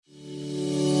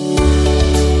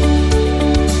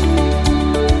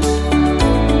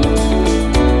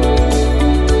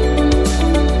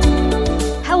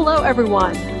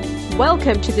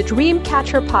welcome to the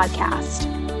Dreamcatcher Podcast,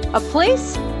 a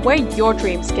place where your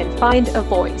dreams can find a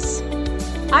voice.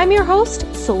 I'm your host,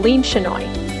 Celine Chenoy.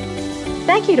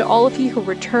 Thank you to all of you who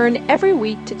return every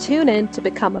week to tune in to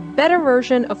become a better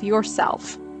version of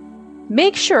yourself.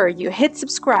 Make sure you hit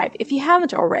subscribe if you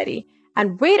haven't already,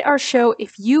 and rate our show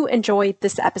if you enjoyed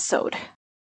this episode.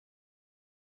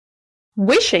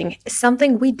 Wishing is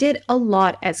something we did a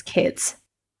lot as kids.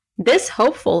 This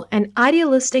hopeful and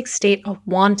idealistic state of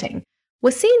wanting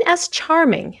was seen as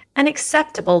charming and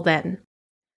acceptable then.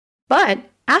 But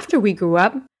after we grew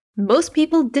up, most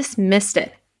people dismissed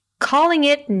it, calling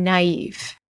it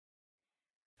naive.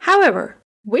 However,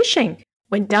 wishing,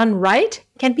 when done right,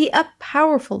 can be a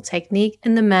powerful technique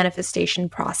in the manifestation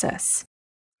process.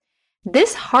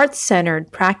 This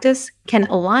heart-centered practice can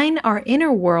align our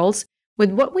inner worlds with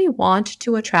what we want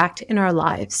to attract in our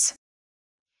lives.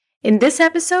 In this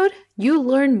episode, you'll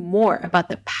learn more about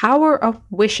the power of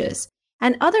wishes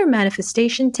and other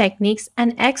manifestation techniques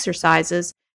and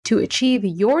exercises to achieve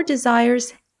your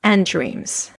desires and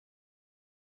dreams.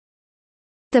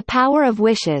 The power of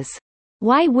wishes.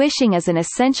 Why wishing is an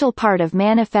essential part of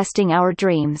manifesting our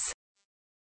dreams.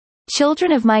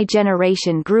 Children of my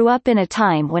generation grew up in a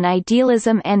time when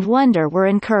idealism and wonder were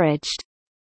encouraged.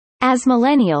 As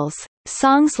millennials,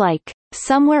 songs like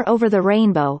Somewhere Over the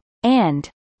Rainbow and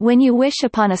When You Wish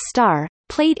Upon a Star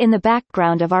played in the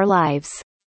background of our lives.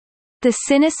 The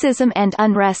cynicism and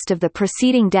unrest of the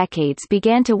preceding decades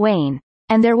began to wane,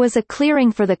 and there was a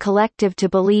clearing for the collective to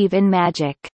believe in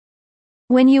magic.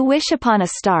 When You Wish Upon a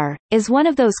Star is one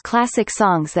of those classic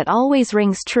songs that always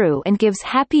rings true and gives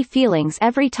happy feelings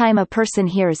every time a person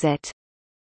hears it.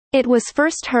 It was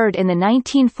first heard in the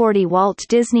 1940 Walt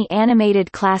Disney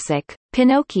animated classic,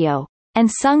 Pinocchio, and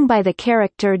sung by the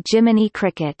character Jiminy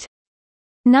Cricket.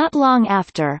 Not long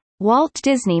after, Walt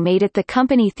Disney made it the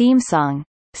company theme song,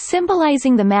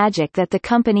 symbolizing the magic that the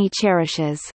company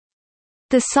cherishes.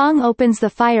 The song opens the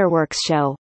fireworks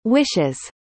show, Wishes,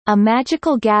 a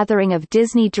magical gathering of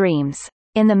Disney dreams,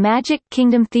 in the Magic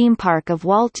Kingdom theme park of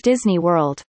Walt Disney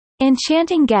World,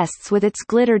 enchanting guests with its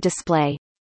glitter display.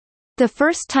 The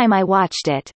first time I watched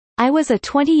it, I was a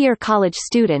 20-year college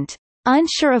student,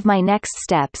 unsure of my next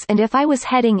steps and if I was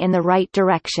heading in the right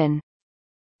direction.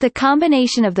 The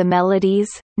combination of the melodies,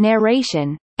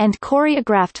 narration, and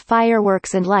choreographed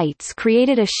fireworks and lights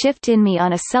created a shift in me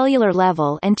on a cellular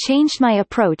level and changed my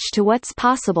approach to what's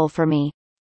possible for me.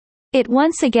 It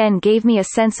once again gave me a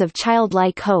sense of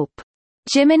childlike hope.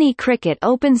 Jiminy Cricket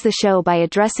opens the show by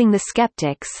addressing the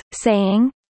skeptics,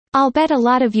 saying, "I'll bet a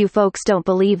lot of you folks don't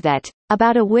believe that,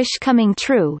 about a wish coming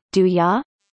true, do ya?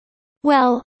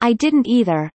 Well, I didn't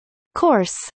either.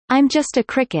 Course, I'm just a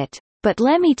cricket. But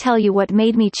let me tell you what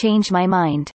made me change my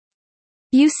mind.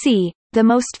 You see, the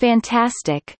most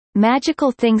fantastic,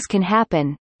 magical things can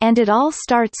happen, and it all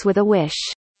starts with a wish."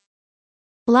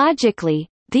 Logically,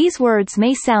 these words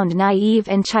may sound naive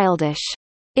and childish.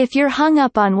 If you're hung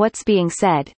up on what's being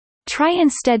said, try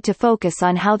instead to focus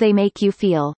on how they make you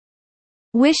feel.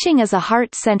 Wishing is a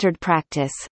heart-centered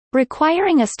practice,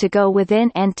 requiring us to go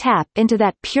within and tap into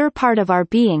that pure part of our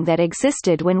being that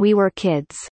existed when we were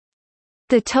kids.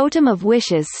 The totem of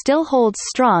wishes still holds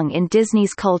strong in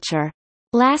Disney's culture.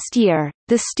 Last year,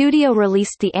 the studio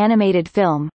released the animated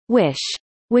film, Wish,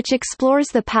 which explores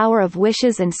the power of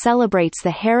wishes and celebrates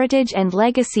the heritage and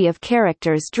legacy of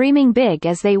characters dreaming big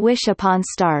as they wish upon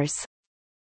stars.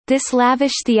 This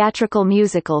lavish theatrical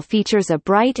musical features a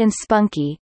bright and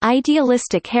spunky,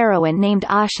 idealistic heroine named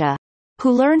Asha,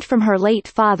 who learned from her late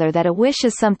father that a wish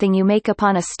is something you make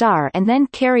upon a star and then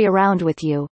carry around with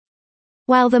you.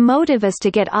 While the motive is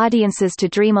to get audiences to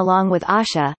dream along with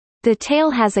Asha, the tale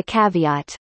has a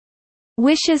caveat.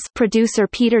 Wishes producer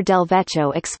Peter Del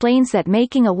Vecchio explains that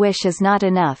making a wish is not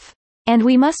enough, and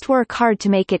we must work hard to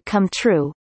make it come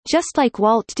true, just like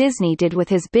Walt Disney did with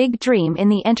his big dream in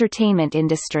the entertainment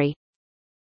industry.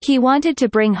 He wanted to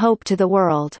bring hope to the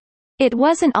world. It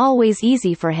wasn't always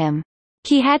easy for him.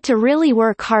 He had to really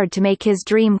work hard to make his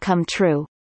dream come true.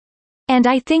 And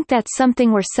I think that's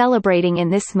something we're celebrating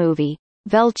in this movie,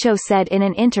 Vecchio said in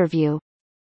an interview.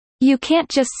 You can't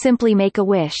just simply make a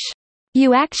wish.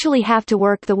 You actually have to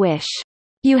work the wish.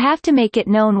 You have to make it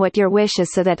known what your wish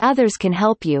is so that others can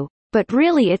help you, but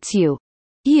really it's you.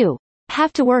 You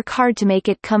have to work hard to make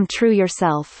it come true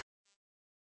yourself.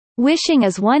 Wishing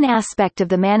is one aspect of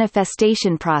the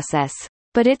manifestation process,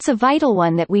 but it's a vital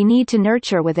one that we need to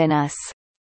nurture within us.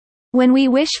 When we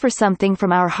wish for something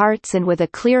from our hearts and with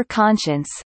a clear conscience,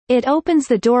 it opens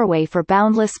the doorway for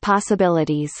boundless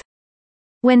possibilities.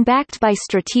 When backed by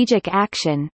strategic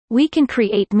action, we can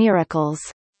create miracles.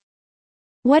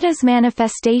 What is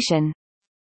manifestation?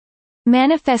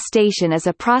 Manifestation is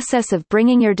a process of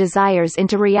bringing your desires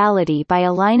into reality by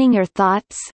aligning your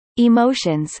thoughts,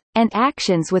 emotions, and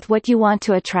actions with what you want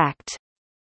to attract.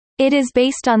 It is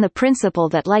based on the principle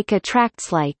that like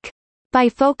attracts like. By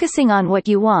focusing on what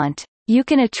you want, you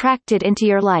can attract it into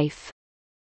your life.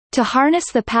 To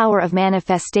harness the power of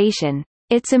manifestation,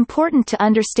 it's important to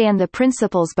understand the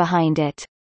principles behind it.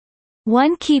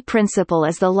 One key principle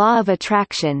is the law of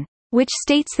attraction, which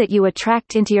states that you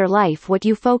attract into your life what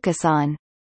you focus on.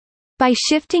 By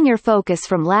shifting your focus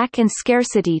from lack and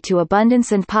scarcity to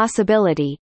abundance and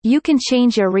possibility, you can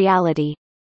change your reality.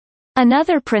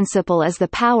 Another principle is the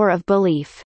power of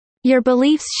belief. Your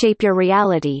beliefs shape your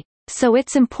reality, so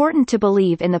it's important to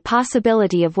believe in the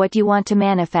possibility of what you want to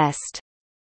manifest.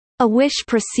 A wish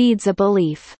precedes a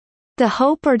belief. The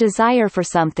hope or desire for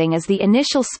something is the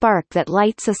initial spark that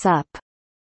lights us up.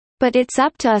 But it's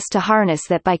up to us to harness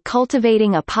that by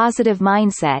cultivating a positive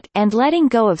mindset and letting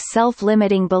go of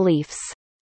self-limiting beliefs.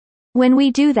 When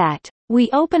we do that, we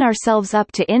open ourselves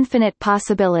up to infinite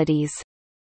possibilities.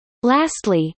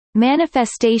 Lastly,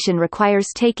 manifestation requires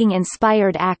taking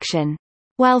inspired action.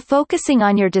 While focusing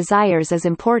on your desires is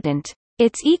important,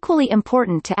 it's equally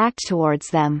important to act towards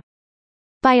them.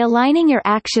 By aligning your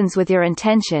actions with your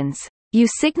intentions, you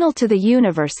signal to the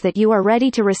universe that you are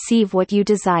ready to receive what you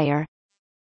desire.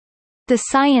 The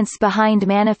science behind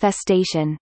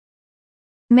manifestation.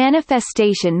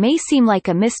 Manifestation may seem like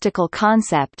a mystical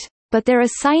concept, but there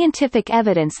is scientific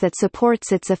evidence that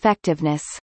supports its effectiveness.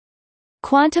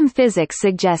 Quantum physics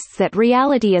suggests that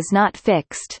reality is not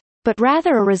fixed, but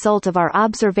rather a result of our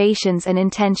observations and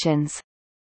intentions.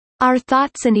 Our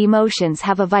thoughts and emotions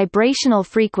have a vibrational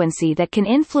frequency that can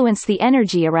influence the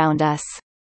energy around us.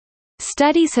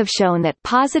 Studies have shown that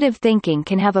positive thinking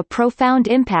can have a profound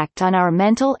impact on our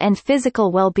mental and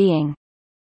physical well-being.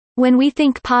 When we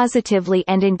think positively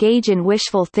and engage in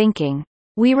wishful thinking,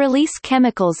 we release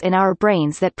chemicals in our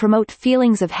brains that promote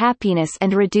feelings of happiness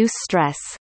and reduce stress.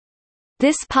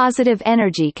 This positive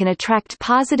energy can attract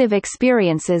positive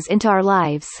experiences into our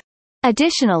lives.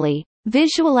 Additionally,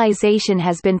 visualization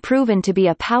has been proven to be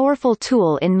a powerful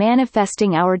tool in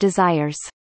manifesting our desires.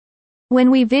 When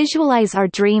we visualize our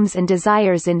dreams and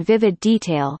desires in vivid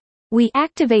detail, we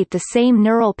activate the same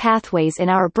neural pathways in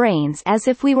our brains as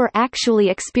if we were actually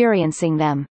experiencing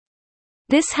them.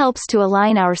 This helps to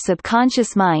align our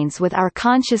subconscious minds with our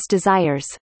conscious desires,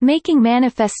 making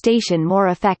manifestation more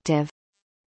effective.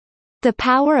 The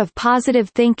power of positive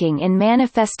thinking in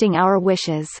manifesting our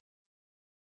wishes.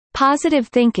 Positive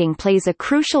thinking plays a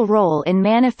crucial role in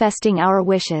manifesting our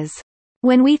wishes.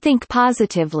 When we think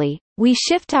positively, we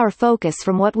shift our focus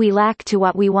from what we lack to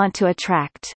what we want to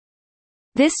attract.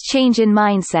 This change in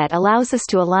mindset allows us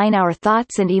to align our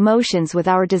thoughts and emotions with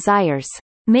our desires,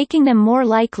 making them more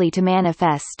likely to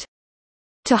manifest.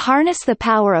 To harness the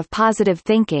power of positive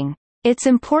thinking, it's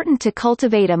important to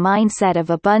cultivate a mindset of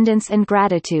abundance and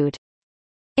gratitude.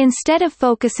 Instead of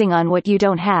focusing on what you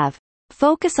don't have,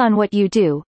 focus on what you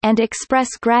do, and express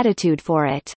gratitude for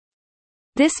it.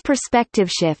 This perspective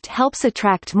shift helps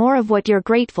attract more of what you're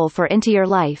grateful for into your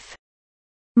life.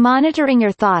 Monitoring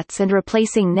your thoughts and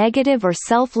replacing negative or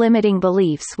self-limiting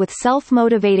beliefs with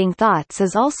self-motivating thoughts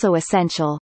is also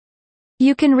essential.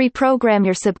 You can reprogram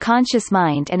your subconscious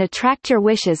mind and attract your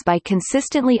wishes by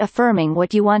consistently affirming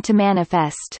what you want to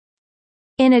manifest.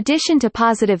 In addition to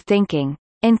positive thinking,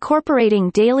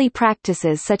 incorporating daily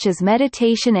practices such as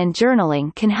meditation and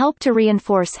journaling can help to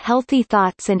reinforce healthy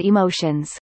thoughts and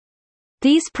emotions.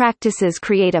 These practices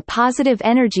create a positive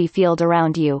energy field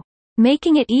around you,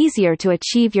 making it easier to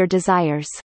achieve your desires.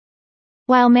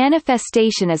 While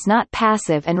manifestation is not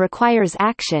passive and requires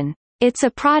action, it's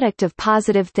a product of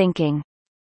positive thinking.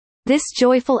 This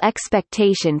joyful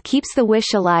expectation keeps the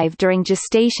wish alive during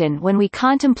gestation when we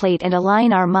contemplate and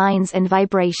align our minds and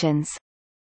vibrations.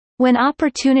 When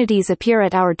opportunities appear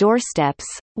at our doorsteps,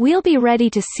 we'll be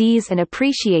ready to seize and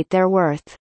appreciate their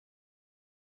worth.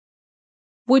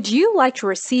 Would you like to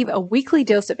receive a weekly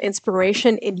dose of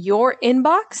inspiration in your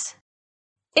inbox?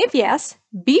 If yes,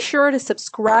 be sure to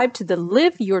subscribe to the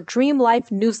Live Your Dream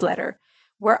Life newsletter,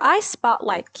 where I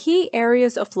spotlight key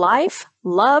areas of life,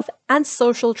 love, and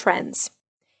social trends.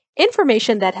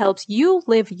 Information that helps you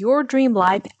live your dream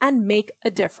life and make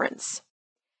a difference.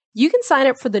 You can sign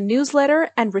up for the newsletter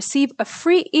and receive a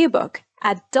free ebook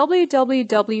at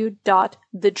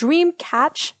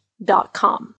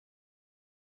www.thedreamcatch.com.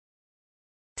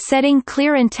 Setting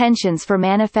clear intentions for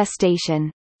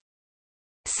manifestation.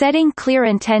 Setting clear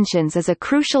intentions is a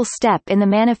crucial step in the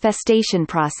manifestation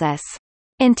process.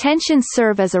 Intentions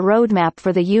serve as a roadmap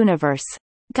for the universe,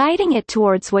 guiding it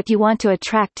towards what you want to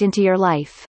attract into your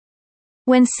life.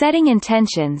 When setting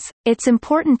intentions, it's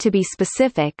important to be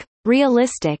specific,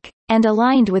 realistic, and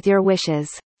aligned with your wishes.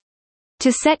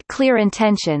 To set clear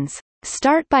intentions,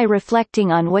 start by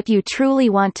reflecting on what you truly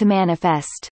want to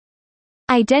manifest.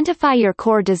 Identify your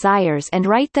core desires and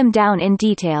write them down in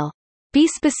detail. Be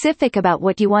specific about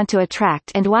what you want to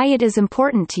attract and why it is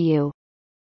important to you.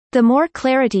 The more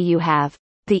clarity you have,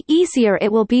 the easier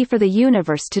it will be for the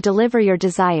universe to deliver your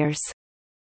desires.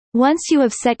 Once you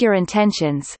have set your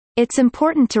intentions, it's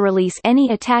important to release any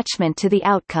attachment to the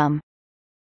outcome.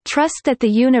 Trust that the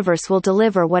universe will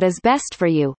deliver what is best for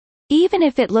you, even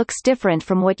if it looks different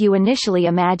from what you initially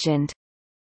imagined.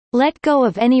 Let go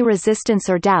of any resistance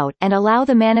or doubt and allow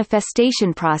the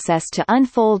manifestation process to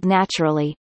unfold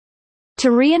naturally.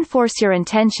 To reinforce your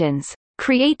intentions,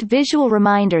 create visual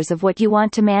reminders of what you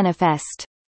want to manifest.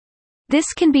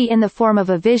 This can be in the form of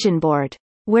a vision board,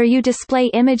 where you display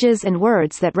images and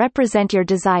words that represent your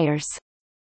desires.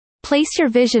 Place your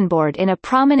vision board in a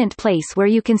prominent place where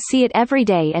you can see it every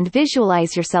day and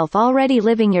visualize yourself already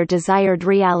living your desired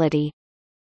reality.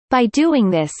 By doing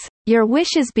this, your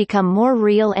wishes become more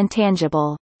real and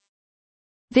tangible.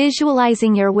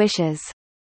 Visualizing your wishes.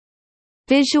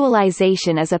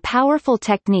 Visualization is a powerful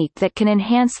technique that can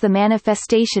enhance the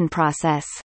manifestation process.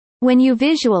 When you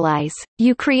visualize,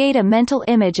 you create a mental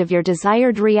image of your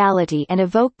desired reality and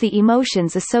evoke the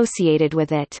emotions associated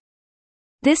with it.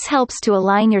 This helps to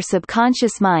align your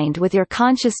subconscious mind with your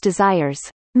conscious desires,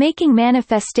 making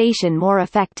manifestation more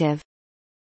effective.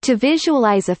 To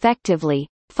visualize effectively,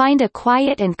 find a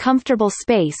quiet and comfortable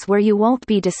space where you won't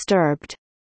be disturbed.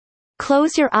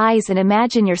 Close your eyes and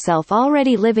imagine yourself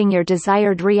already living your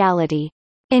desired reality.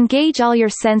 Engage all your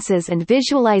senses and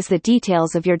visualize the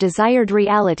details of your desired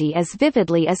reality as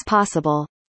vividly as possible.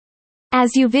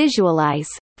 As you visualize,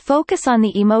 focus on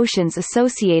the emotions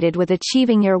associated with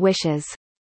achieving your wishes.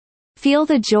 Feel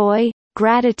the joy,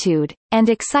 gratitude, and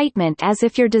excitement as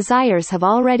if your desires have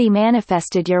already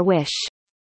manifested your wish.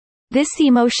 This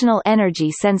emotional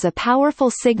energy sends a powerful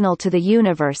signal to the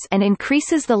universe and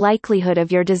increases the likelihood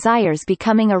of your desires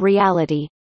becoming a reality.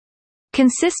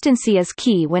 Consistency is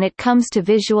key when it comes to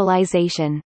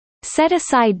visualization. Set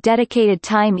aside dedicated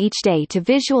time each day to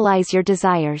visualize your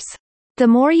desires. The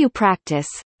more you practice,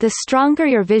 the stronger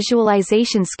your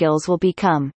visualization skills will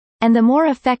become, and the more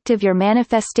effective your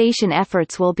manifestation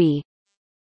efforts will be.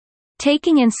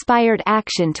 Taking inspired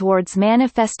action towards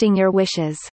manifesting your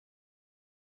wishes.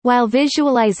 While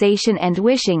visualization and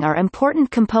wishing are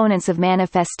important components of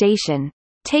manifestation,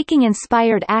 taking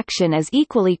inspired action is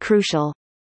equally crucial.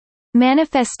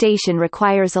 Manifestation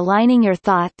requires aligning your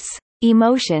thoughts,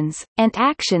 emotions, and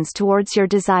actions towards your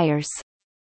desires.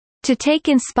 To take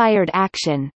inspired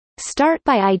action, start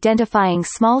by identifying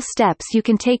small steps you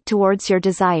can take towards your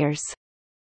desires.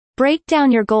 Break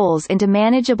down your goals into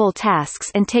manageable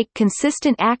tasks and take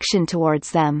consistent action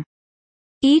towards them.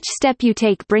 Each step you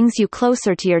take brings you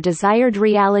closer to your desired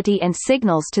reality and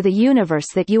signals to the universe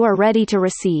that you are ready to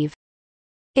receive.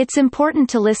 It's important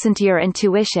to listen to your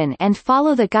intuition and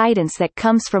follow the guidance that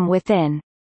comes from within.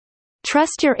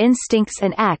 Trust your instincts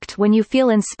and act when you feel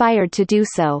inspired to do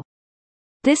so.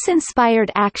 This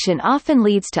inspired action often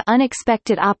leads to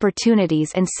unexpected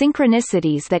opportunities and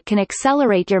synchronicities that can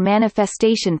accelerate your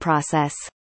manifestation process.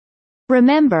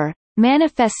 Remember,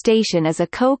 manifestation is a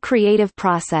co-creative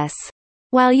process.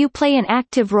 While you play an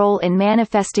active role in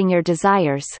manifesting your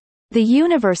desires, the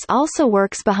universe also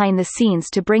works behind the scenes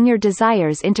to bring your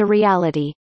desires into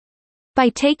reality. By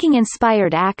taking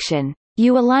inspired action,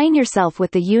 you align yourself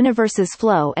with the universe's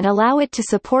flow and allow it to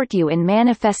support you in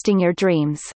manifesting your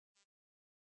dreams.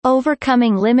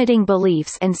 Overcoming limiting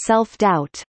beliefs and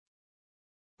self-doubt.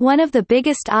 One of the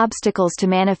biggest obstacles to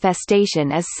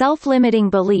manifestation is self-limiting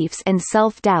beliefs and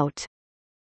self-doubt.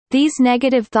 These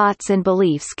negative thoughts and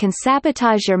beliefs can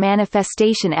sabotage your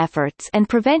manifestation efforts and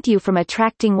prevent you from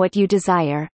attracting what you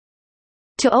desire.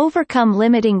 To overcome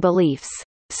limiting beliefs,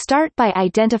 start by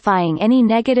identifying any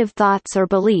negative thoughts or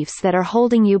beliefs that are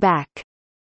holding you back.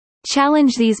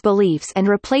 Challenge these beliefs and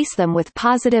replace them with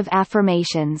positive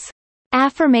affirmations.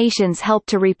 Affirmations help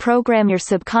to reprogram your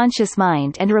subconscious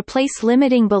mind and replace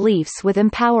limiting beliefs with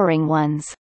empowering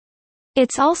ones.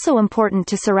 It's also important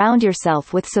to surround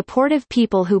yourself with supportive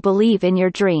people who believe in your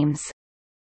dreams.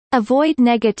 Avoid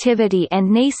negativity and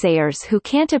naysayers who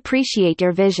can't appreciate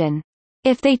your vision.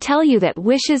 If they tell you that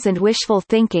wishes and wishful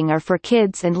thinking are for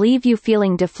kids and leave you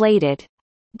feeling deflated,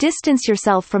 distance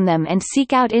yourself from them and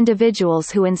seek out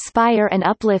individuals who inspire and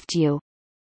uplift you.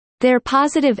 Their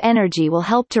positive energy will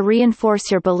help to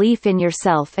reinforce your belief in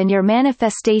yourself and your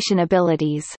manifestation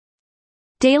abilities.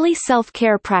 Daily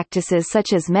self-care practices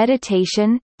such as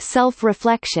meditation,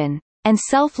 self-reflection, and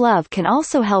self-love can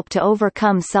also help to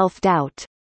overcome self-doubt.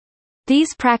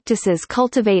 These practices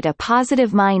cultivate a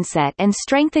positive mindset and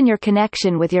strengthen your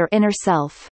connection with your inner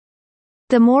self.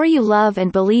 The more you love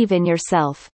and believe in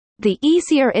yourself, the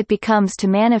easier it becomes to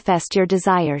manifest your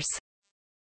desires.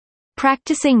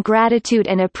 Practicing gratitude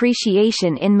and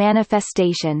appreciation in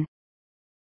manifestation.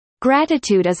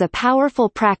 Gratitude is a powerful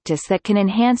practice that can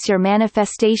enhance your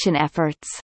manifestation efforts.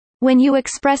 When you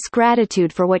express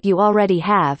gratitude for what you already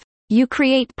have, you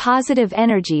create positive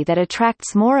energy that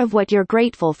attracts more of what you're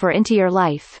grateful for into your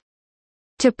life.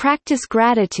 To practice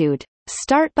gratitude,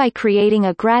 start by creating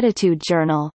a gratitude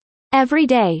journal. Every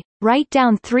day, write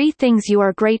down 3 things you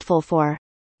are grateful for.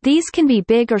 These can be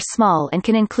big or small and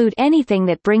can include anything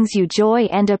that brings you joy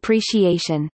and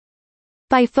appreciation.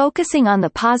 By focusing on the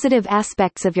positive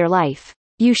aspects of your life,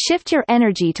 you shift your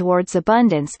energy towards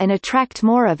abundance and attract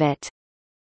more of it.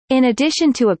 In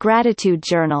addition to a gratitude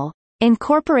journal,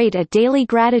 incorporate a daily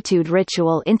gratitude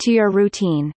ritual into your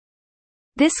routine.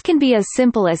 This can be as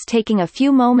simple as taking a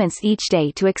few moments each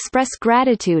day to express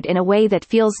gratitude in a way that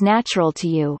feels natural to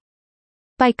you.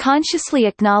 By consciously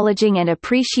acknowledging and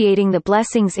appreciating the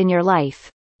blessings in your life,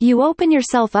 you open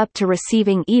yourself up to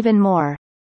receiving even more.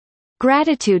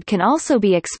 Gratitude can also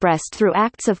be expressed through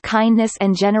acts of kindness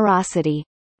and generosity.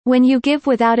 When you give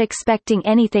without expecting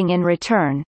anything in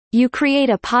return, you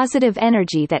create a positive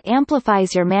energy that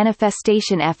amplifies your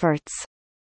manifestation efforts.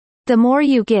 The more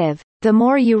you give, the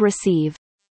more you receive.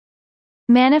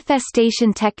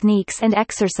 Manifestation techniques and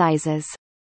exercises.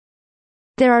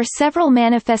 There are several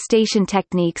manifestation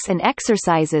techniques and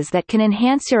exercises that can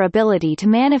enhance your ability to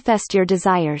manifest your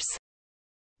desires.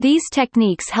 These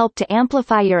techniques help to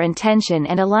amplify your intention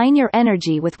and align your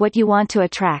energy with what you want to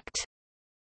attract.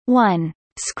 1.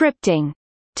 Scripting.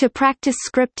 To practice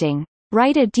scripting,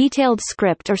 write a detailed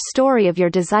script or story of your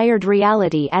desired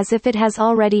reality as if it has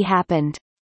already happened.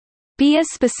 Be as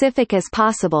specific as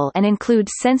possible and include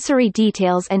sensory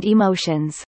details and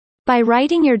emotions. By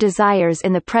writing your desires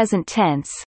in the present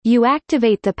tense, you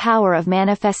activate the power of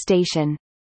manifestation.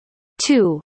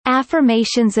 2.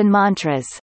 Affirmations and mantras.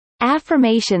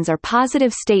 Affirmations are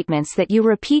positive statements that you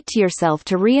repeat to yourself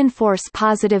to reinforce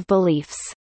positive beliefs.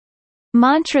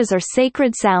 Mantras are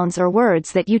sacred sounds or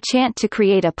words that you chant to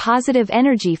create a positive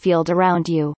energy field around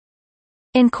you.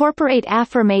 Incorporate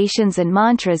affirmations and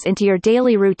mantras into your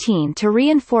daily routine to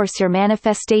reinforce your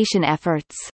manifestation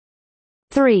efforts.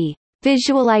 3.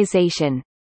 Visualization.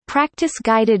 Practice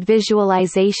guided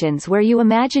visualizations where you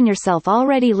imagine yourself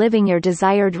already living your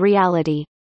desired reality.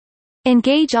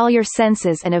 Engage all your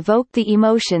senses and evoke the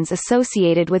emotions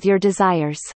associated with your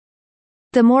desires.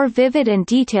 The more vivid and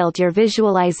detailed your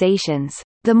visualizations,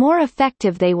 the more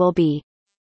effective they will be.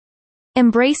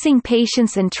 Embracing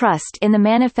patience and trust in the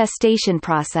manifestation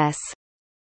process.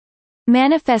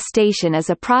 Manifestation is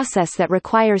a process that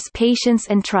requires patience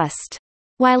and trust.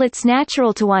 While it's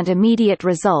natural to want immediate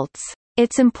results,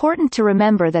 it's important to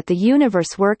remember that the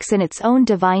universe works in its own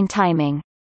divine timing.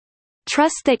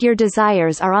 Trust that your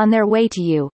desires are on their way to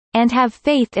you, and have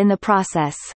faith in the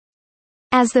process.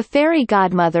 As the fairy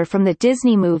godmother from the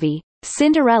Disney movie,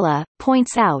 Cinderella,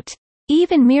 points out,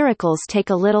 even miracles take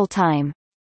a little time.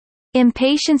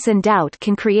 Impatience and doubt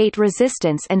can create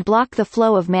resistance and block the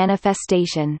flow of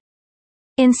manifestation.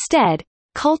 Instead,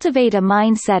 cultivate a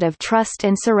mindset of trust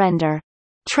and surrender.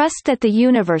 Trust that the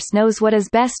universe knows what is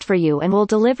best for you and will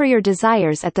deliver your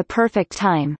desires at the perfect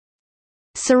time.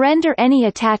 Surrender any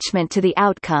attachment to the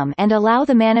outcome and allow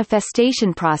the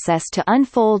manifestation process to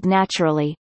unfold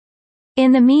naturally.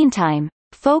 In the meantime,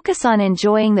 focus on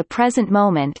enjoying the present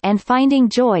moment and finding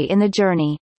joy in the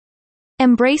journey.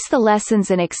 Embrace the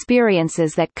lessons and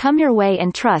experiences that come your way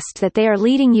and trust that they are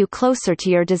leading you closer to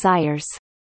your desires.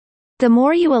 The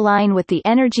more you align with the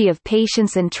energy of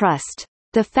patience and trust,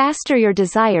 the faster your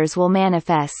desires will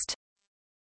manifest.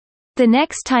 The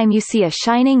next time you see a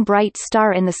shining bright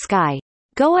star in the sky,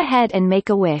 go ahead and make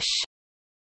a wish.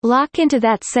 Lock into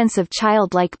that sense of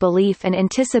childlike belief and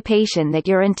anticipation that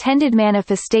your intended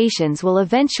manifestations will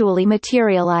eventually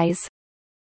materialize.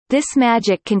 This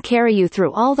magic can carry you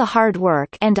through all the hard work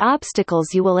and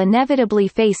obstacles you will inevitably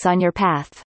face on your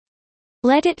path.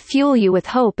 Let it fuel you with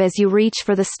hope as you reach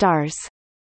for the stars.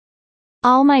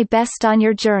 All my best on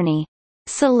your journey.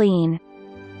 Celine.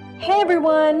 Hey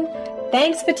everyone!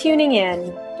 Thanks for tuning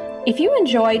in. If you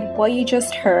enjoyed what you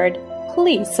just heard,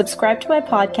 please subscribe to my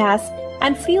podcast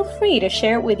and feel free to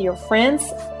share it with your friends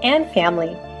and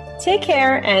family. Take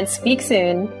care and speak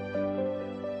soon.